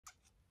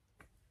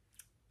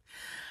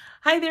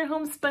Hi there,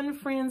 Homespun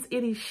Friends.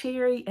 It is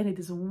Sherry, and it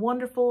is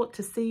wonderful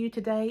to see you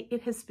today.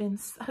 It has been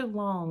so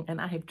long,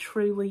 and I have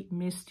truly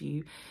missed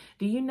you.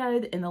 Do you know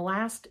that in the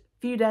last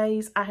few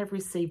days, I have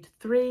received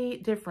 3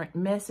 different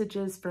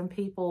messages from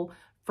people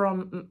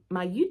from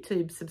my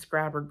YouTube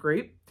subscriber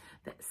group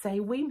that say,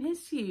 we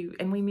miss you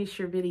and we miss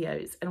your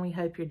videos and we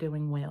hope you're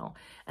doing well.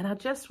 And I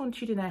just want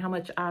you to know how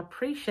much I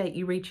appreciate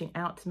you reaching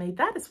out to me.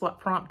 That is what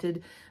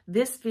prompted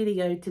this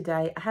video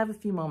today. I have a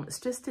few moments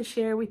just to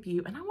share with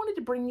you, and I wanted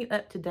to bring you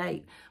up to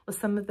date with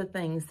some of the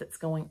things that's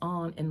going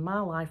on in my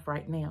life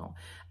right now.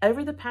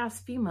 Over the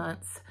past few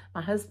months,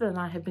 my husband and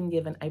I have been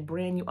given a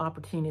brand new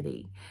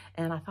opportunity,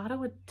 and I thought I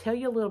would tell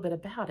you a little bit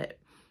about it.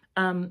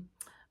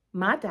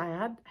 My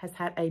dad has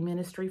had a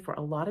ministry for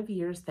a lot of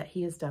years that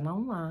he has done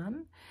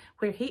online,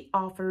 where he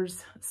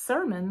offers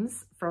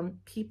sermons from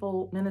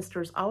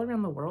ministers all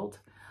around the world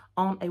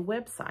on a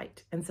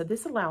website. And so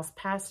this allows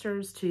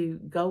pastors to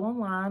go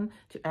online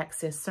to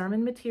access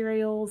sermon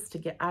materials, to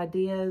get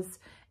ideas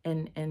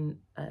and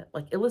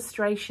like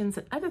illustrations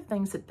and other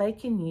things that they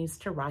can use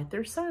to write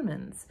their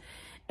sermons.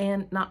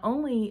 And not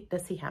only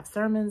does he have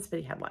sermons, but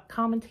he had like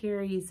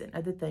commentaries and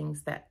other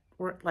things that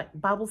were like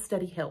Bible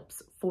study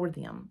helps for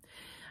them.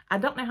 I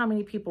don't know how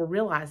many people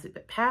realize it,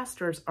 but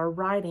pastors are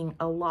writing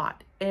a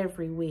lot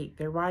every week.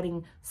 They're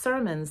writing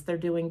sermons, they're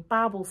doing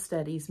Bible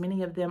studies.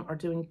 Many of them are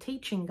doing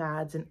teaching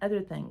guides and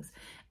other things.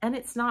 And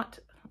it's not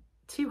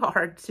too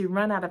hard to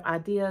run out of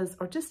ideas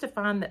or just to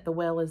find that the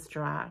well is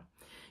dry.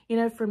 You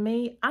know, for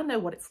me, I know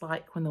what it's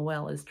like when the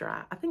well is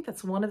dry. I think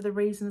that's one of the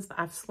reasons that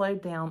I've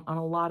slowed down on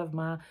a lot of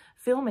my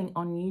filming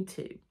on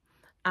YouTube.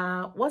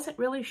 I wasn't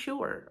really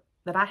sure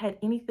that I had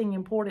anything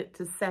important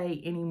to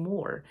say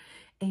anymore.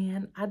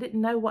 And I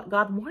didn't know what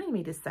God wanted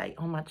me to say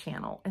on my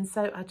channel. And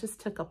so I just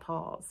took a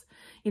pause.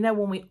 You know,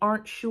 when we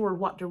aren't sure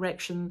what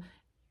direction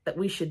that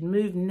we should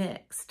move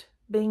next,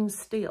 being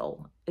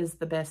still is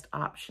the best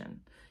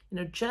option. You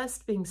know,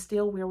 just being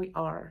still where we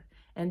are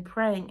and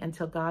praying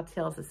until God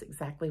tells us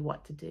exactly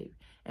what to do.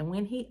 And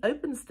when he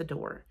opens the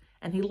door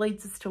and he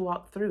leads us to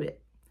walk through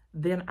it,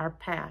 then our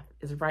path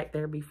is right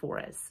there before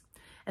us.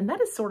 And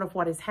that is sort of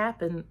what has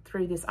happened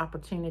through this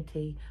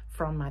opportunity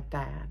from my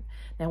dad.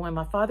 Now, when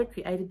my father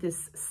created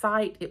this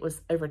site, it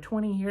was over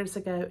 20 years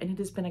ago, and it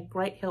has been a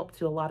great help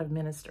to a lot of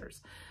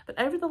ministers.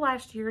 But over the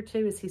last year or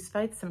two, as he's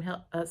faced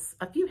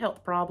a few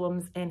health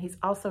problems, and he's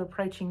also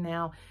approaching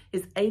now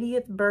his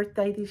 80th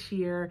birthday this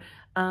year,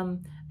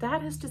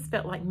 Dad has just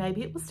felt like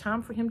maybe it was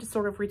time for him to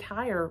sort of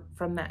retire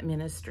from that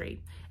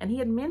ministry. And he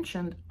had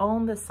mentioned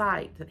on the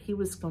site that he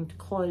was going to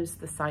close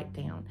the site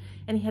down.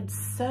 And he had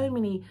so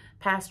many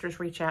pastors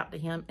reach out to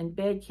him and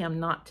beg him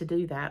not to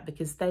do that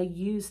because they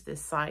use this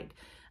site,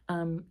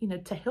 you know,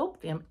 to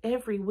help them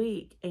every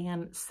week.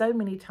 And so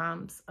many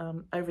times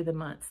over the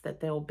months that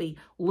they'll be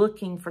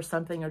looking for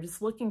something or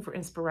just looking for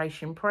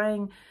inspiration,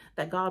 praying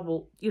that God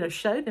will, you know,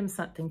 show them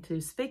something to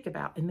speak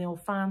about, and they'll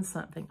find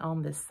something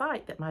on this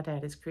site that my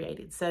dad has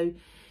created. So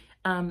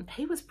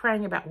he was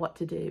praying about what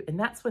to do. And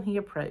that's when he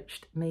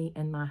approached me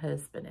and my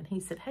husband. And he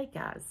said, hey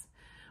guys,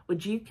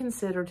 would you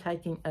consider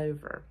taking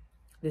over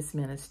this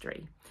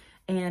ministry?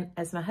 And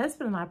as my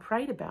husband and I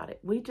prayed about it,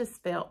 we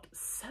just felt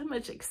so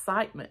much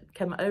excitement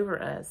come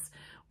over us.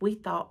 We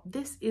thought,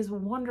 this is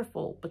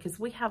wonderful, because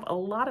we have a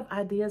lot of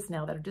ideas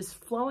now that are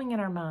just flowing in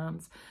our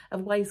minds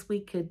of ways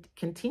we could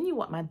continue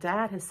what my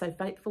dad has so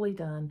faithfully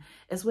done,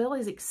 as well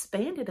as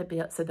expand it a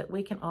bit so that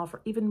we can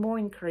offer even more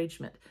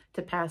encouragement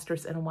to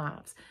pastors and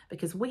wives,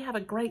 because we have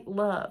a great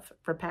love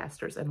for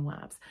pastors and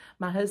wives.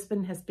 My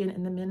husband has been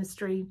in the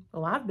ministry,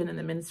 well, I've been in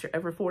the ministry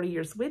over 40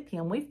 years with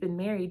him. We've been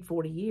married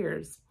 40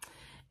 years.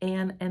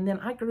 And then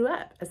I grew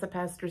up as a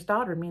pastor's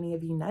daughter. Many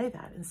of you know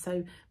that. And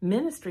so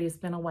ministry has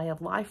been a way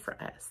of life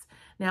for us.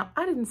 Now,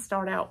 I didn't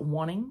start out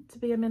wanting to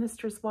be a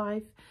minister's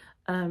wife.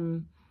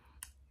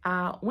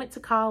 I went to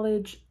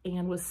college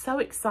and was so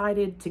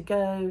excited to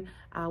go.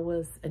 I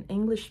was an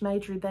English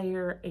major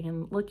there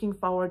and looking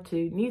forward to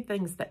new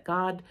things that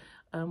God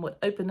would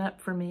open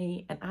up for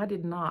me. And I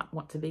did not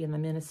want to be in the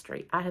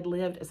ministry. I had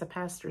lived as a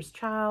pastor's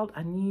child.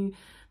 I knew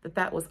that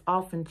that was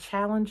often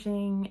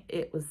challenging.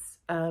 It was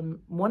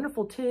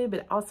wonderful too,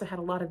 but it also had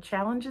a lot of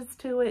challenges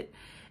to it.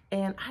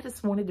 And I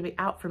just wanted to be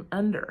out from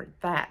under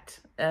that.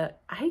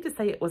 I hate to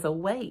say it was a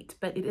weight,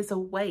 but it is a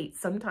weight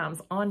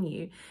sometimes on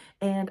you.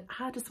 And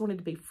I just wanted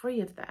to be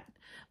free of that.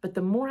 But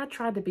the more I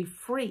tried to be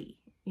free,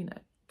 you know,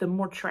 the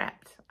more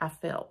trapped I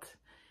felt.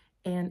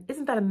 And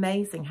isn't that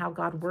amazing how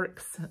God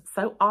works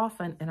so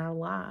often in our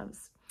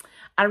lives?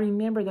 I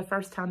remember the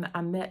first time that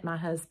I met my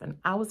husband.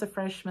 I was a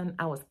freshman.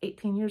 I was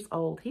 18 years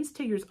old. He's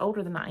 2 years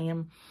older than I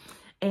am.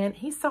 And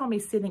he saw me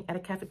sitting at a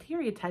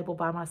cafeteria table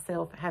by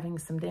myself having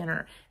some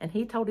dinner. And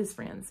he told his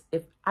friends,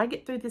 if I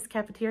get through this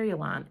cafeteria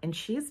line and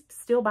she's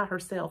still by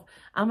herself,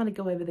 I'm going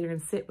to go over there and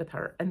sit with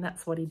her. And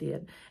that's what he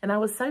did. And I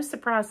was so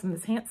surprised when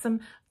this handsome,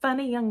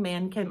 funny young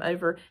man came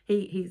over.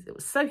 He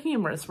was so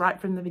humorous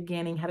right from the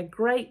beginning, had a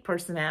great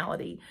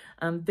personality,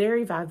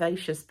 very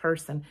vivacious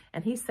person.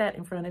 And he sat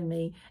in front of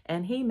me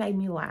and he made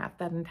me laugh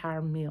that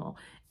entire meal.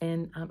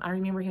 And I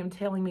remember him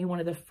telling me one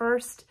of the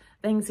first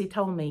things he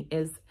told me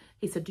is,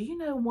 he said, do you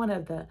know one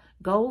of the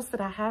goals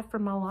that I have for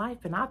my life?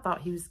 And I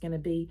thought he was going to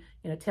be,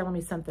 telling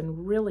me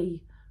something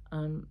really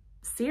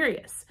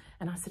serious.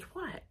 And I said,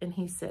 what? And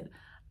he said,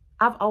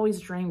 I've always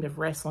dreamed of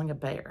wrestling a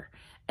bear.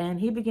 And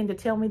he began to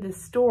tell me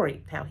this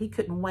story, how he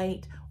couldn't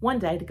wait one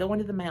day to go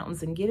into the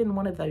mountains and get in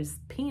one of those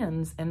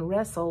pens and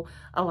wrestle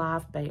a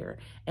live bear.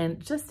 And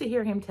just to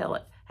hear him tell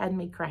it had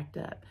me cracked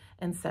up.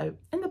 And so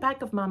in the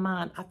back of my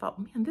mind, I thought,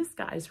 man, this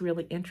guy is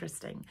really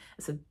interesting.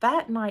 So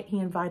that night he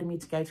invited me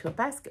to go to a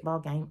basketball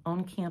game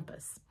on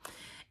campus.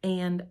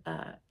 And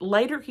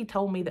later he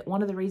told me that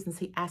one of the reasons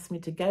he asked me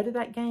to go to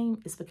that game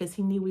is because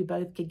he knew we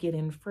both could get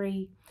in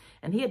free.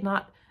 And he had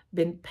not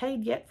been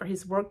paid yet for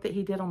his work that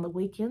he did on the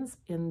weekends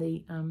in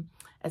the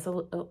as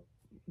a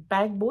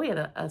bag boy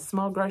at a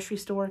small grocery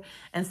store.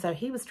 And so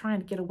he was trying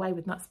to get away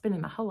with not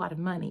spending a whole lot of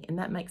money. And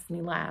that makes me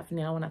laugh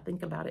now when I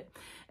think about it.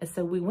 And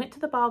so we went to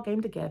the ball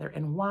game together.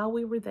 And while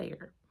we were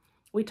there,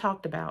 we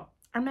talked about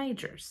our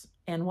majors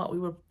and what we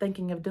were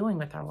thinking of doing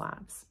with our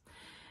lives.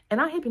 And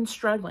I had been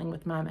struggling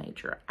with my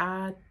major.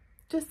 I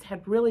just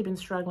had really been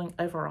struggling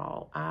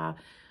overall. I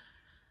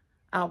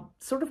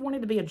sort of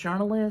wanted to be a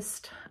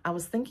journalist. I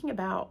was thinking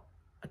about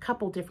a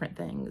couple different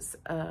things.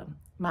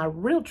 My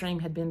real dream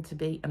had been to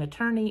be an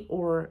attorney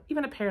or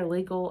even a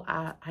paralegal.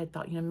 I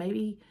thought,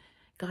 maybe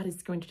God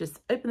is going to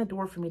just open the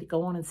door for me to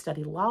go on and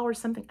study law or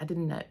something. I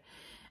didn't know.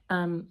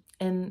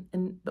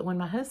 But when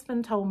my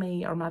husband told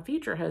me, or my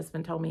future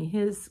husband told me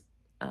his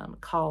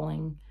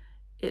calling,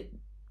 it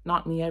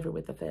knocked me over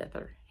with a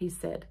feather. He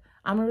said,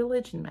 I'm a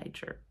religion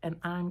major and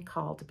I'm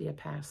called to be a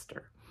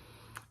pastor.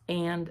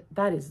 And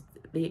that is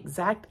the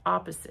exact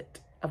opposite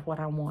of what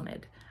I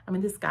wanted. I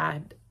mean, this guy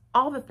had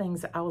all the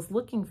things that I was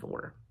looking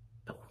for,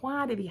 but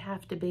why did he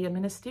have to be a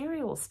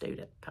ministerial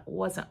student? That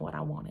wasn't what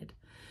I wanted.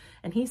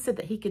 And he said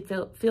that he could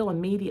feel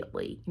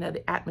immediately,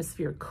 the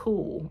atmosphere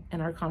cool in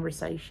our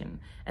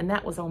conversation. And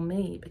that was on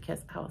me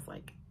because I was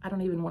like, I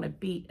don't even want to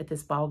be at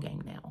this ball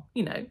game now.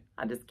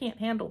 I just can't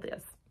handle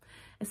this.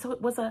 And so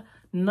it was a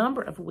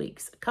number of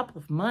weeks, a couple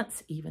of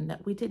months even,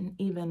 that we didn't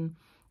even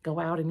go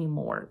out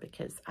anymore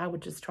because I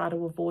would just try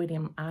to avoid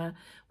him. I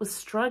was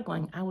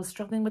struggling. I was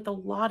struggling with a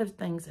lot of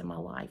things in my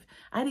life.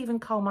 I'd even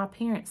call my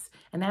parents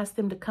and ask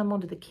them to come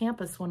onto the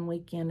campus one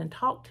weekend and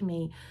talk to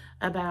me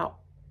about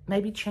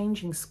maybe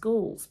changing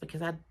schools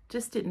because I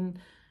just didn't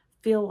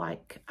feel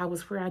like I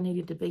was where I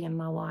needed to be in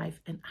my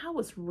life. And I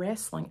was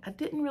wrestling. I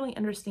didn't really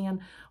understand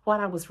what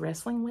I was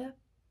wrestling with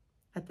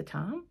at the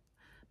time.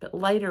 But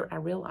later I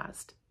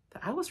realized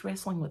that I was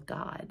wrestling with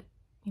God.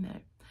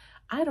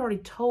 I had already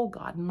told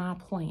God my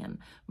plan.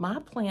 My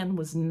plan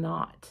was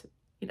not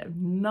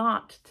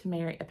to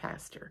marry a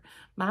pastor.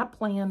 My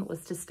plan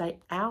was to stay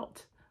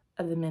out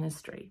of the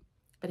ministry,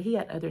 but he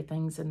had other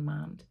things in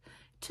mind.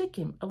 It took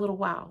him a little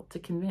while to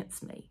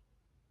convince me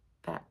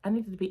that I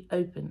needed to be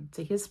open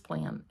to his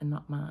plan and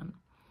not mine.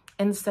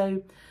 And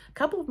so a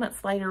couple of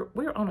months later,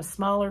 we're on a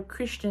smaller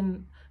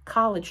Christian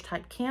college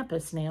type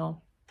campus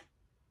now.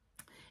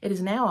 It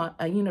is now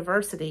a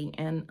university,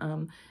 and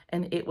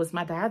it was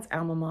my dad's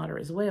alma mater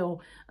as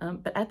well.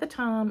 But at the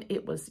time,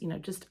 it was,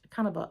 just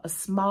kind of a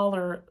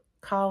smaller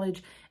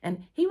college.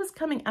 And he was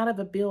coming out of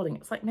a building. It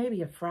was like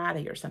maybe a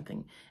Friday or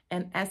something.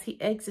 And as he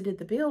exited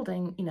the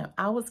building,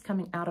 I was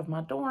coming out of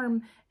my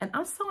dorm, and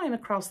I saw him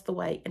across the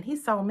way, and he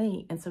saw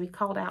me. And so he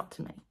called out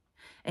to me.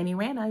 And he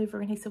ran over,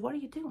 and he said, what are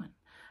you doing?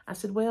 I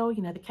said, well,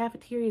 the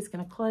cafeteria is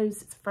going to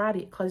close. It's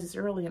Friday. It closes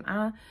early, and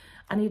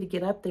I need to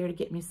get up there to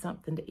get me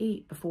something to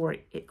eat before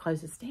it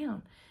closes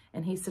down.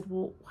 And he said,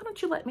 well, why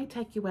don't you let me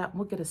take you out and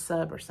we'll get a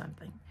sub or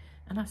something?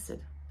 And I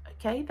said,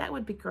 okay, that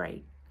would be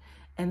great.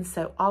 And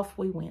so off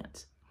we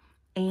went.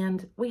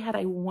 And we had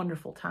a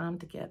wonderful time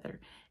together.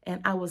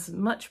 And I was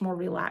much more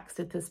relaxed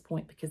at this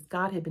point because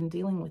God had been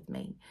dealing with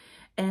me.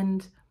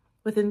 And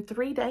within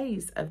 3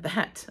 days of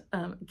that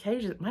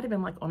occasion, it might have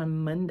been like on a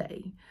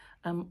Monday,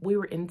 we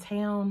were in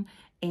town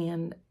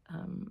and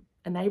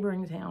a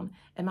neighboring town,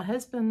 and my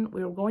husband,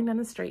 we were going down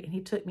the street, and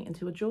he took me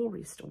into a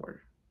jewelry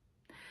store.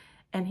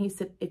 And he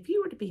said, if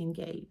you were to be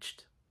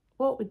engaged,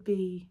 what would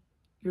be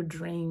your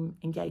dream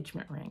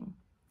engagement ring?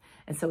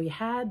 And so he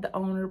had the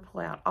owner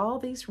pull out all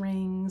these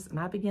rings, and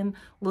I began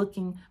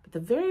looking, but the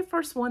very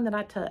first one that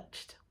I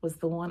touched was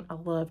the one I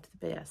loved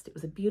the best. It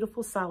was a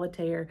beautiful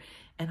solitaire,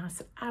 and I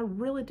said, I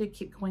really do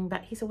keep going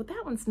back. He said, well,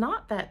 that one's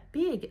not that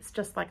big. It's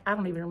just like, I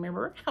don't even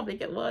remember how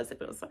big it was,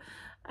 if it was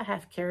a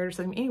half carat or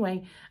something.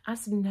 Anyway, I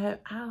said, no,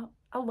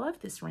 I love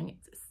this ring.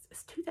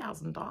 It's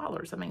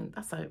 $2,000. I mean,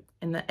 that's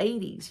in the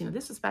 80s.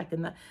 This was back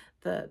in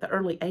the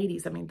early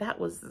 80s. I mean, that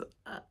was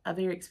a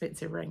very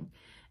expensive ring.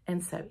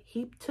 And so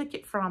he took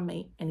it from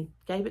me and he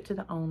gave it to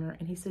the owner,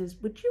 and he says,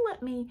 would you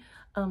let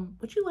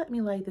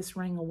me lay this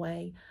ring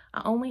away?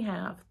 I only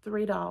have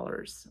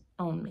 $3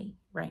 on me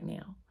right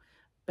now,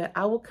 but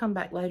I will come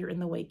back later in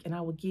the week and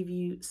I will give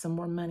you some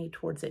more money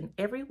towards it. And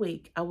every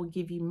week I will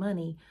give you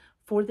money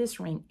for this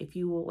ring if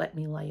you will let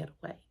me lay it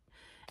away.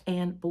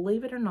 And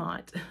believe it or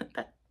not,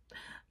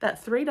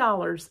 that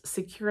 $3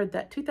 secured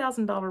that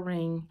 $2,000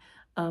 ring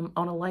on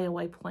a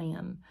layaway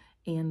plan.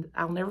 And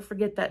I'll never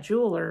forget that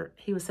jeweler.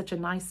 He was such a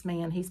nice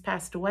man. He's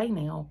passed away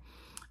now.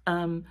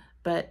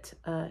 But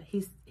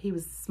he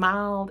was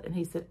smiled and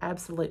he said,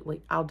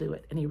 absolutely, I'll do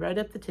it. And he wrote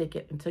up the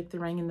ticket and took the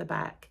ring in the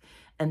back.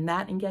 And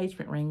that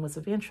engagement ring was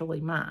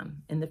eventually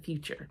mine in the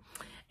future.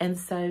 And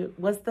so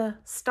was the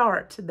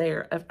start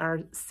there of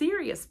our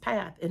serious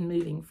path in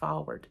moving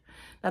forward.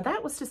 Now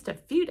that was just a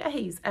few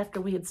days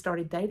after we had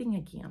started dating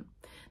again.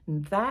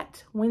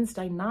 That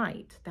Wednesday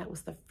night, that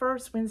was the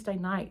first Wednesday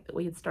night that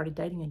we had started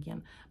dating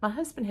again, my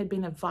husband had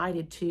been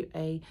invited to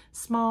a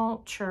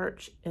small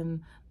church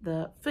in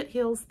the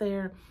foothills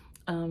there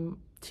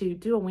to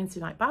do a Wednesday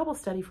night Bible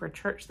study for a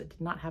church that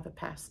did not have a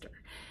pastor.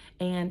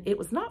 And it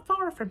was not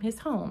far from his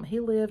home. He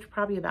lived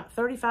probably about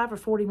 35 or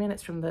 40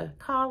 minutes from the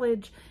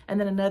college, and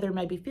then another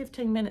maybe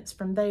 15 minutes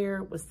from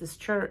there was this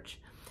church.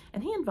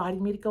 And he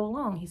invited me to go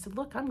along. He said,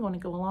 look, I'm going to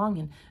go along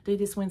and do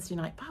this Wednesday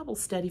night Bible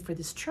study for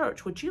this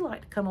church. Would you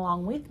like to come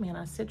along with me? And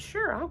I said,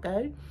 sure, I'll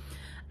go.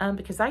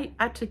 Because I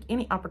took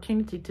any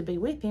opportunity to be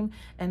with him.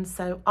 And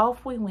so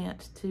off we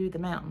went to the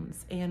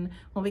mountains. And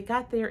when we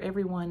got there,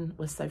 everyone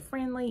was so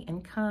friendly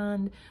and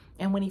kind.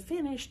 And when he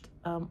finished,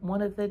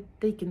 one of the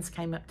deacons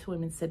came up to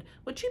him and said,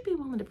 would you be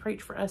willing to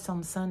preach for us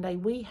on Sunday?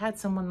 We had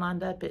someone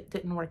lined up. It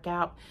didn't work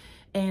out.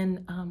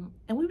 And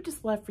we would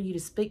just love for you to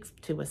speak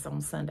to us on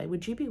Sunday.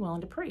 Would you be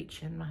willing to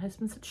preach? And my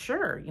husband said,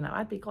 sure,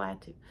 I'd be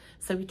glad to.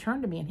 So he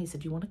turned to me and he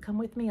said, you want to come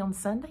with me on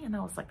Sunday? And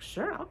I was like,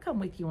 sure, I'll come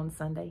with you on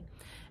Sunday.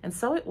 And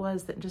so it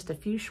was that in just a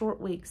few short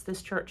weeks,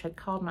 this church had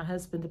called my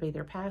husband to be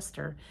their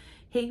pastor.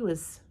 He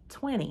was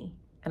 20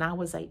 and I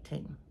was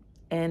 18.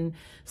 And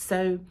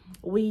so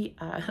we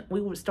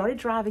started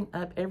driving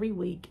up every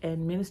week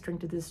and ministering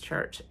to this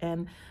church.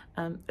 And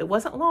it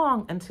wasn't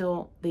long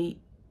until the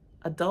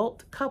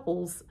adult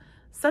couples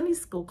Sunday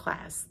school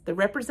class, the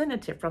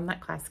representative from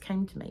that class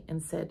came to me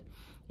and said,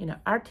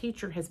 our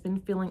teacher has been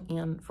filling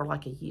in for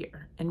like a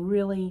year and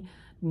really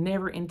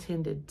never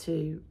intended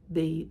to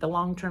be the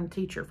long-term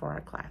teacher for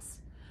our class.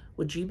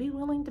 Would you be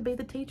willing to be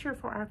the teacher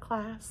for our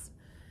class?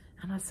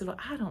 And I said, well,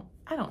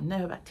 I don't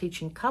know about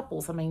teaching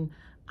couples. I mean,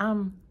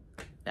 I'm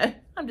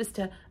just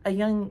a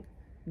young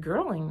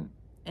girl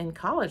in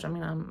college. I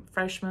mean, I'm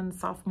freshman,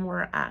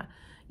 sophomore.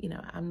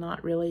 I'm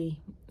not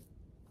really,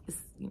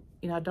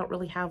 I don't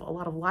really have a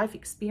lot of life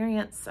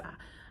experience.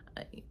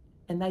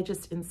 And they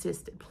just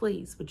insisted,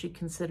 please, would you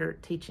consider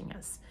teaching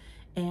us?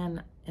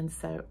 And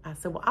so I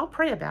said, well, I'll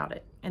pray about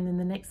it. And then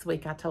the next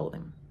week I told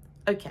him,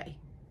 okay,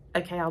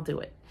 I'll do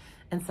it.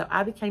 And so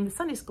I became the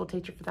Sunday school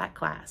teacher for that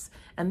class.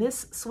 And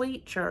this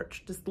sweet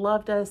church just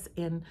loved us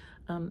and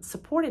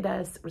supported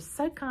us, was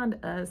so kind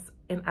to us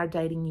in our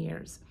dating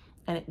years.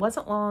 And it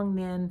wasn't long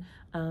then,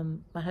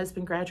 my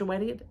husband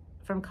graduated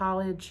from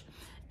college,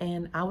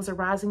 and I was a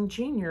rising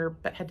junior,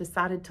 but had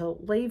decided to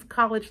leave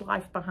college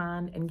life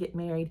behind and get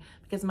married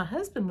because my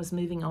husband was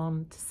moving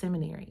on to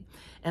seminary.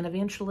 And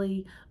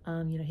eventually,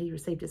 he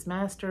received his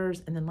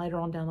master's and then later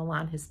on down the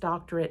line, his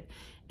doctorate.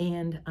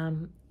 And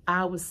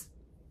I was,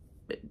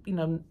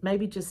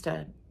 maybe just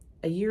a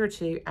year or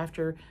two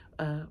after,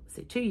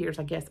 2 years,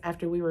 I guess,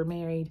 after we were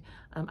married,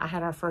 I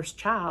had our first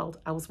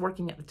child. I was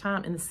working at the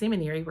time in the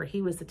seminary where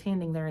he was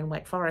attending there in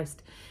Wake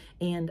Forest.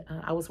 And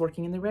I was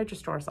working in the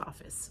registrar's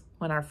office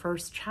when our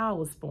first child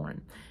was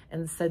born.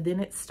 And so then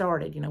it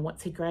started,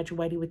 once he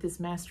graduated with his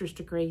master's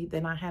degree,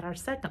 then I had our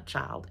second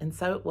child. And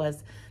so it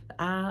was,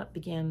 I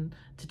began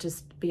to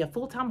just be a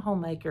full-time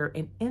homemaker.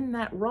 And in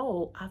that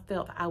role, I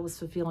felt I was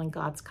fulfilling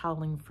God's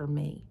calling for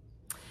me.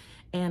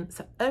 And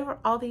so over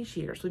all these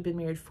years, we've been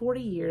married 40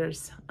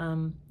 years,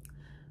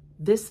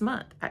 this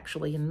month,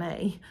 actually in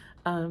May,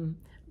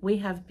 we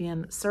have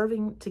been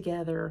serving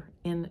together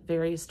in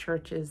various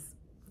churches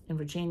in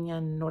Virginia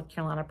and North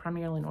Carolina,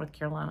 primarily North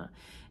Carolina,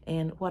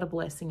 and what a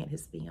blessing it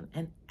has been.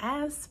 And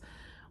as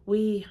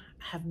we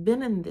have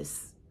been in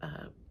this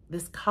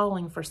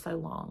calling for so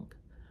long,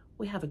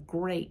 we have a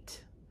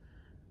great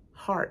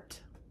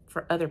heart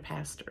for other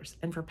pastors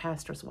and for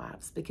pastors'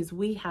 wives, because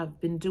we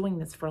have been doing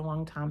this for a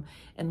long time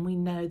and we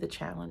know the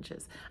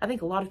challenges. I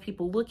think a lot of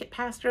people look at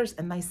pastors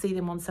and they see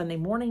them on Sunday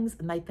mornings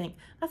and they think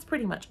that's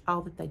pretty much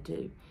all that they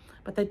do,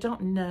 but they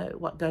don't know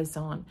what goes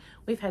on.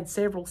 We've had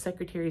several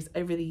secretaries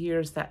over the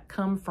years that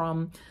come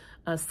from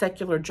a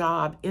secular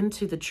job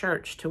into the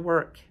church to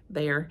work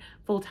there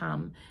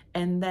full-time,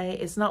 and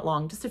it's not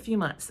long, just a few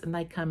months, and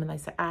they come and they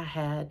say, I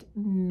had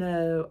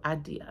no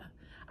idea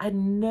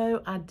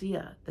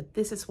that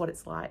this is what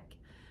it's like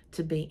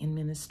to be in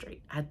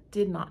ministry. I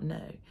did not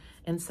know.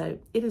 And so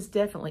it is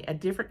definitely a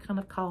different kind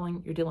of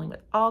calling. You're dealing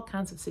with all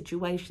kinds of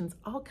situations,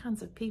 all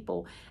kinds of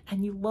people,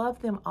 and you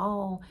love them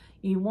all.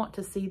 You want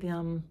to see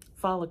them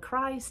follow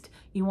Christ.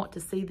 You want to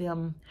see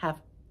them have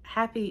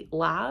happy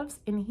lives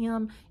in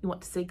Him. You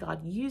want to see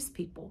God use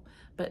people.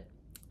 But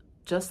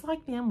just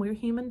like them, we're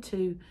human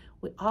too.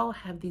 We all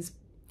have these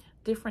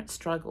different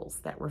struggles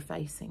that we're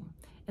facing.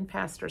 And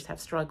pastors have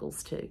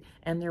struggles too,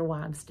 and their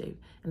wives do.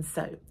 And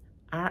so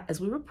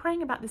as we were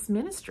praying about this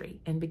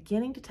ministry and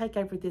beginning to take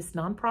over this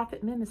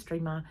nonprofit ministry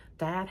my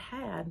dad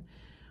had,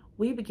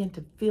 we began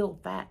to feel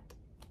that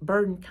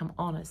burden come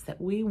on us, that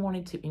we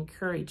wanted to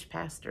encourage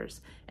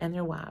pastors and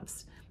their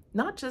wives,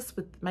 not just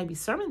with maybe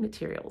sermon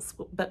materials,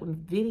 but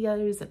with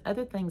videos and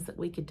other things that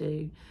we could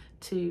do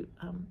to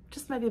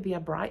just maybe be a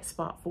bright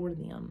spot for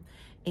them.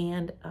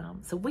 And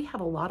so we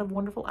have a lot of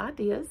wonderful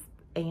ideas.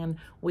 And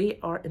we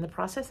are in the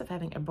process of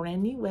having a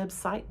brand new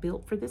website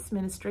built for this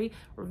ministry.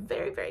 We're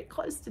very, very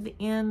close to the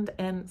end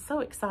and so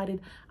excited.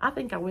 I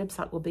think our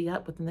website will be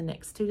up within the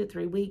next 2 to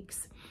 3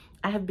 weeks.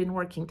 I have been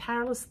working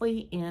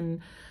tirelessly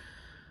in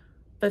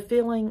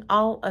fulfilling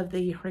all of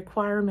the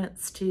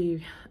requirements to,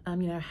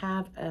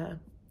 have a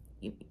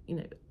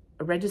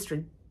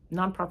registered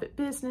nonprofit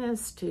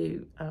business,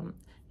 to,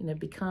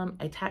 become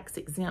a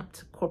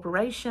tax-exempt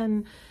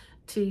corporation.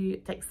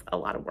 It takes a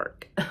lot of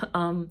work.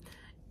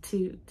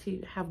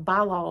 To have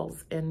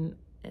bylaws and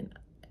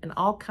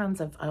all kinds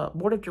of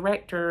board of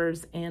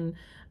directors, and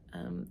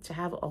to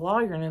have a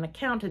lawyer and an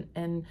accountant,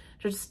 and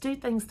to just do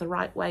things the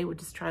right way. We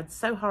just tried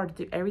so hard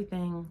to do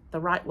everything the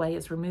right way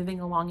as we're moving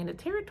along in a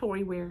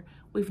territory where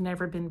we've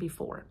never been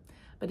before.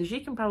 But as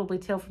you can probably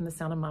tell from the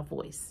sound of my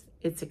voice,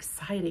 it's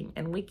exciting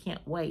and we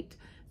can't wait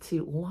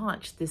to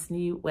launch this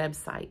new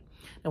website.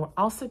 Now, we're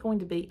also going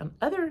to be on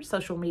other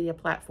social media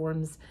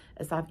platforms.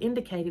 As I've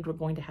indicated, we're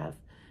going to have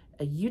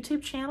a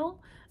YouTube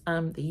channel.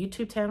 The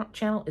YouTube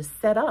channel is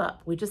set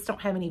up. We just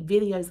don't have any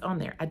videos on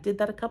there. I did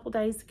that a couple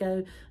days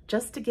ago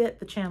just to get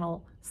the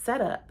channel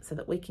set up so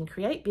that we can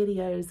create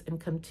videos and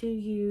come to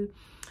you.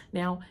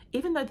 Now,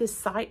 even though this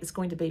site is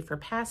going to be for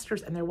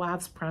pastors and their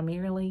wives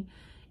primarily,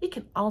 it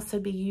can also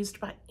be used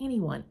by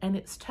anyone, and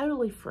it's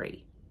totally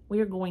free. We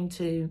are going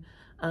to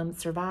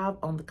survive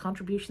on the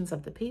contributions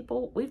of the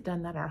people. We've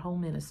done that our whole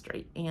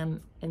ministry,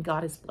 and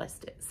God has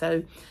blessed it.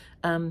 So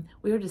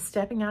we are just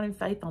stepping out in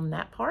faith on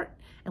that part,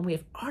 and we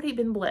have already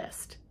been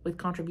blessed with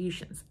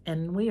contributions,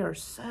 and we are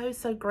so,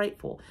 so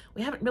grateful.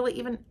 We haven't really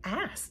even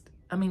asked.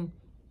 I mean,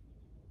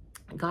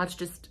 God's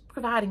just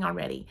providing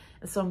already.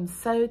 And so I'm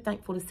so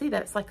thankful to see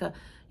that. It's like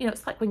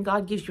it's like when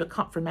God gives you a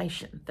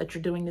confirmation that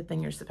you're doing the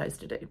thing you're supposed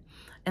to do.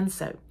 And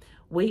so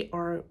we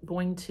are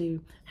going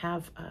to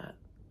have a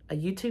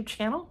YouTube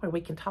channel where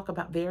we can talk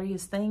about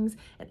various things.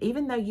 And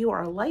even though you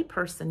are a lay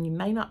person, you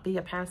may not be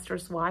a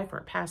pastor's wife or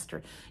a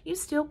pastor, you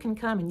still can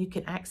come and you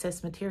can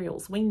access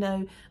materials. We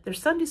know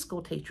there's Sunday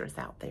school teachers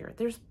out there.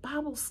 There's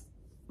Bible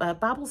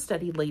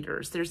study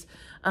leaders. There's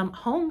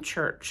home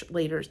church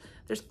leaders.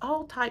 There's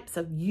all types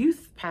of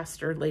youth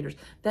pastor leaders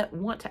that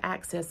want to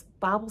access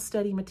Bible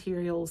study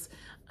materials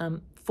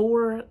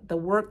for the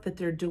work that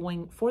they're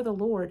doing for the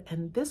Lord,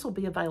 and this will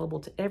be available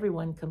to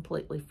everyone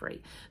completely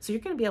free. So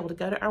you're going to be able to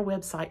go to our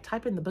website,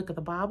 type in the book of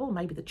the Bible,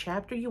 maybe the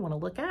chapter you want to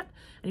look at,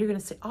 and you're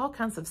going to see all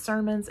kinds of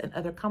sermons and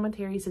other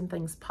commentaries and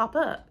things pop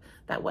up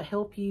that will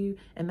help you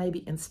and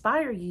maybe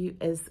inspire you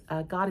as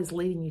God is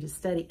leading you to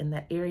study in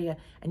that area,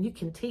 and you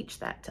can teach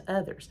that to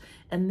others.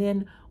 And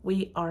then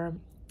we are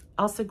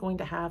also going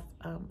to have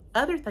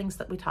other things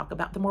that we talk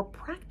about, the more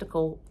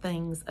practical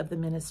things of the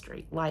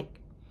ministry, like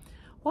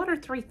what are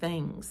 3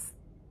 things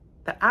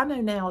that I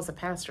know now as a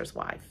pastor's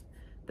wife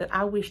that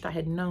I wished I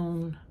had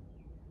known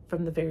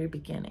from the very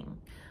beginning?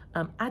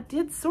 I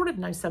did sort of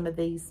know some of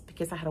these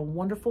because I had a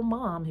wonderful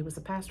mom who was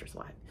a pastor's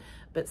wife.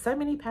 But so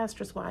many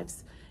pastors'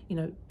 wives,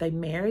 they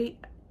marry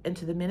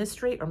into the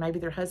ministry, or maybe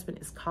their husband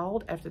is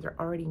called after they're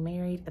already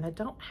married, and they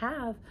don't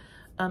have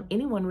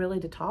anyone really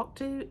to talk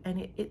to,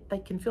 and they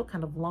can feel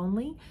kind of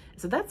lonely.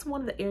 So that's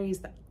one of the areas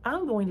that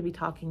I'm going to be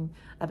talking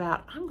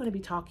about. I'm going to be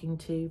talking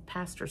to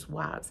pastors'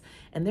 wives,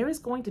 and there is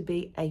going to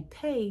be a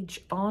page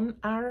on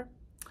our,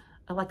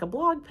 like a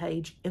blog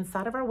page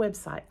inside of our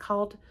website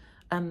called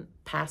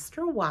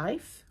Pastor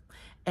Wife,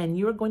 and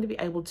you are going to be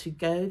able to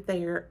go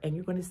there and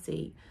you're going to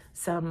see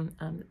some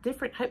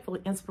different,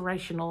 hopefully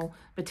inspirational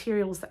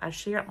materials that I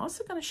share. I'm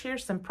also going to share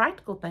some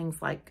practical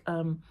things like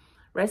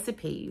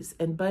recipes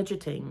and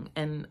budgeting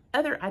and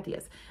other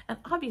ideas. And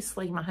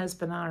obviously my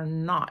husband and I are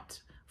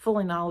not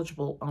fully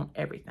knowledgeable on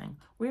everything.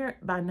 We're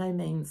by no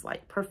means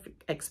like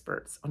perfect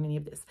experts on any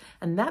of this.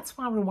 And that's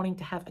why we're wanting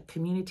to have a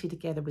community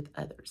together with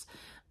others.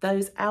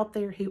 Those out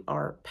there who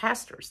are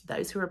pastors,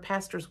 those who are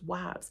pastors'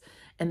 wives,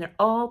 and there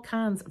are all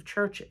kinds of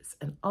churches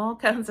and all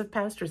kinds of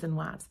pastors and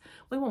wives.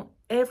 We want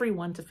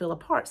everyone to feel a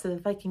part so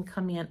that they can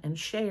come in and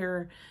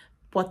share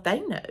what they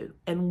know.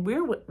 And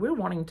we're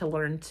wanting to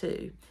learn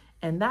too.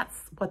 And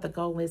that's what the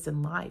goal is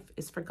in life,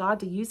 is for God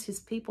to use his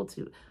people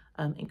to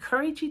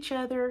encourage each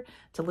other,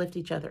 to lift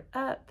each other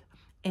up,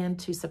 and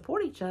to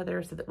support each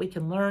other so that we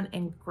can learn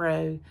and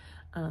grow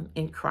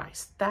in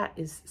Christ. That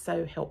is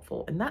so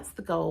helpful. And that's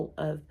the goal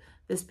of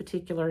this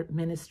particular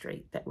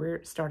ministry that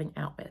we're starting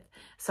out with.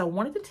 So I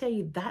wanted to tell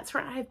you that's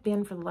where I have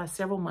been for the last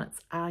several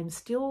months. I'm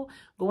still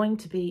going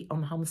to be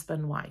on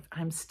Homespun Wife.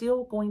 I'm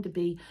still going to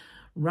be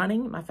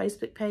running my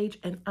Facebook page,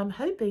 and I'm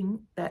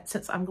hoping that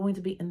since I'm going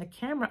to be in the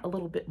camera a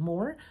little bit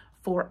more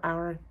for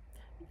our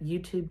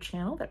YouTube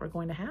channel that we're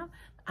going to have,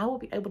 I will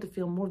be able to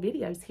film more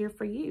videos here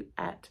for you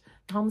at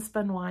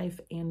Homespun Wife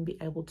and be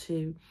able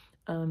to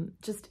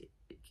just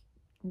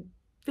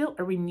feel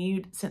a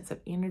renewed sense of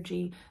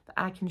energy that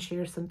I can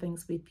share some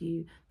things with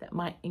you that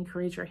might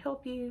encourage or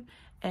help you.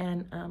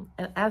 And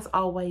as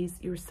always,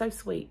 you're so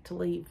sweet to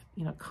leave,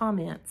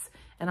 comments,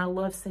 and I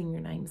love seeing your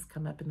names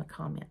come up in the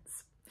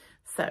comments.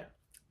 So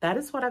that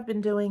is what I've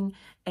been doing,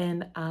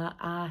 and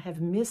I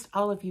have missed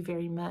all of you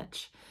very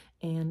much.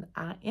 And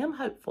I am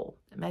hopeful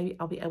that maybe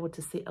I'll be able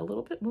to see a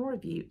little bit more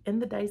of you in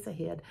the days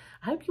ahead.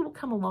 I hope you will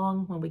come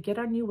along when we get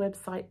our new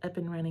website up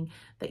and running,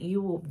 that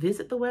you will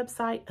visit the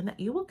website and that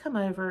you will come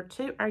over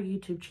to our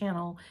YouTube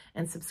channel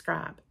and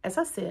subscribe. As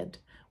I said,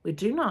 we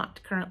do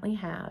not currently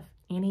have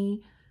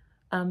any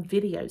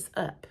videos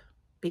up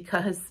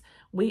because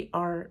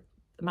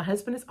my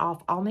husband is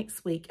off all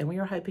next week, and we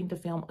are hoping to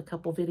film a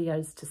couple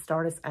videos to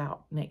start us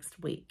out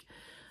next week.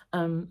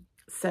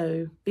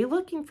 So be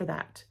looking for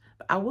that.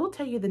 I will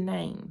tell you the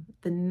name.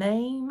 The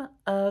name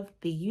of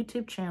the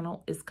YouTube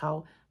channel is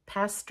called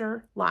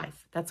Pastor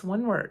Life. That's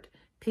one word,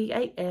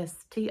 Pastorlife,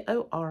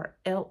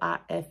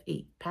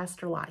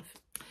 Pastor Life.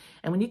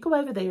 And when you go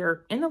over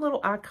there, in the little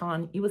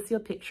icon, you will see a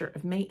picture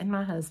of me and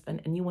my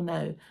husband, and you will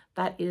know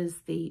that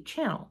is the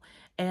channel.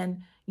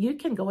 And you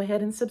can go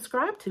ahead and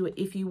subscribe to it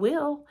if you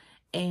will,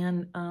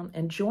 and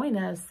join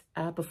us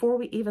before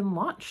we even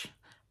launch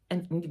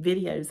and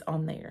videos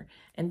on there,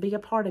 and be a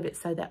part of it,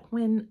 so that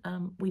when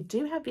we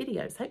do have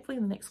videos, hopefully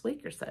in the next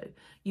week or so,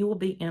 you will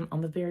be in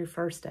on the very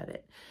first of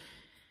it.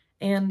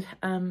 And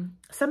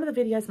some of the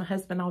videos my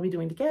husband and I will be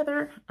doing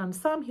together,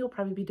 some he'll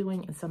probably be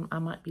doing, and some I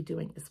might be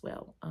doing as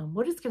well.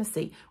 We're just going to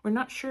see. We're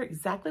not sure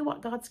exactly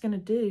what God's going to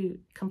do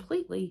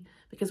completely,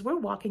 because we're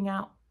walking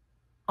out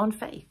on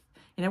faith.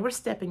 We're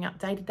stepping out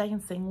day to day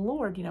and saying,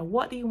 Lord,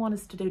 what do you want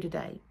us to do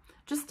today?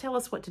 Just tell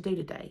us what to do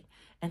today.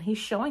 And he's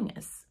showing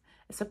us.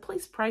 So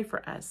please pray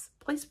for us.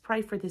 Please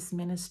pray for this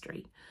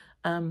ministry.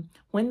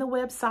 When the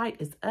website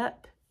is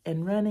up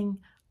and running,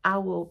 I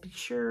will be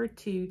sure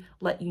to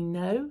let you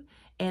know.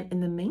 And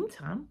in the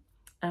meantime,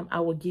 I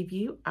will give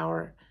you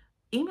our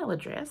email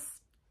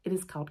address. It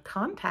is called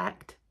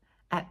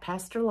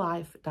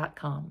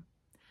contact@pastorlife.com.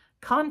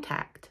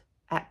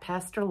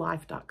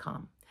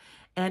 Contact@pastorlife.com.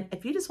 And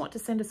if you just want to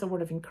send us a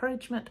word of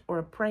encouragement or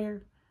a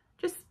prayer,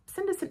 just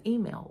send us an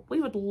email.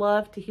 We would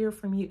love to hear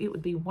from you. It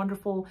would be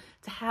wonderful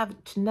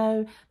to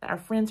know that our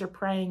friends are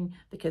praying,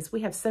 because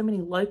we have so many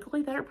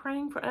locally that are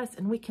praying for us,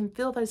 and we can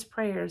feel those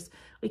prayers.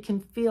 We can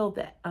feel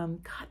that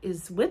God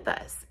is with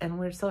us, and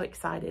we're so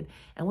excited.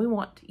 And we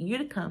want you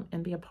to come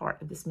and be a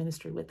part of this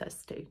ministry with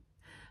us too.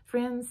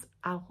 Friends,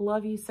 I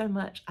love you so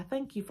much. I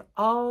thank you for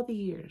all the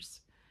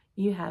years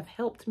you have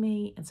helped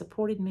me and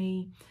supported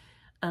me.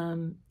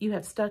 You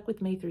have stuck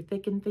with me through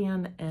thick and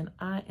thin, and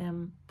I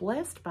am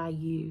blessed by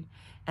you,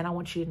 and I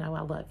want you to know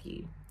I love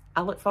you.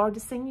 I look forward to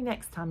seeing you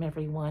next time,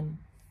 everyone.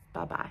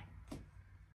 Bye-bye.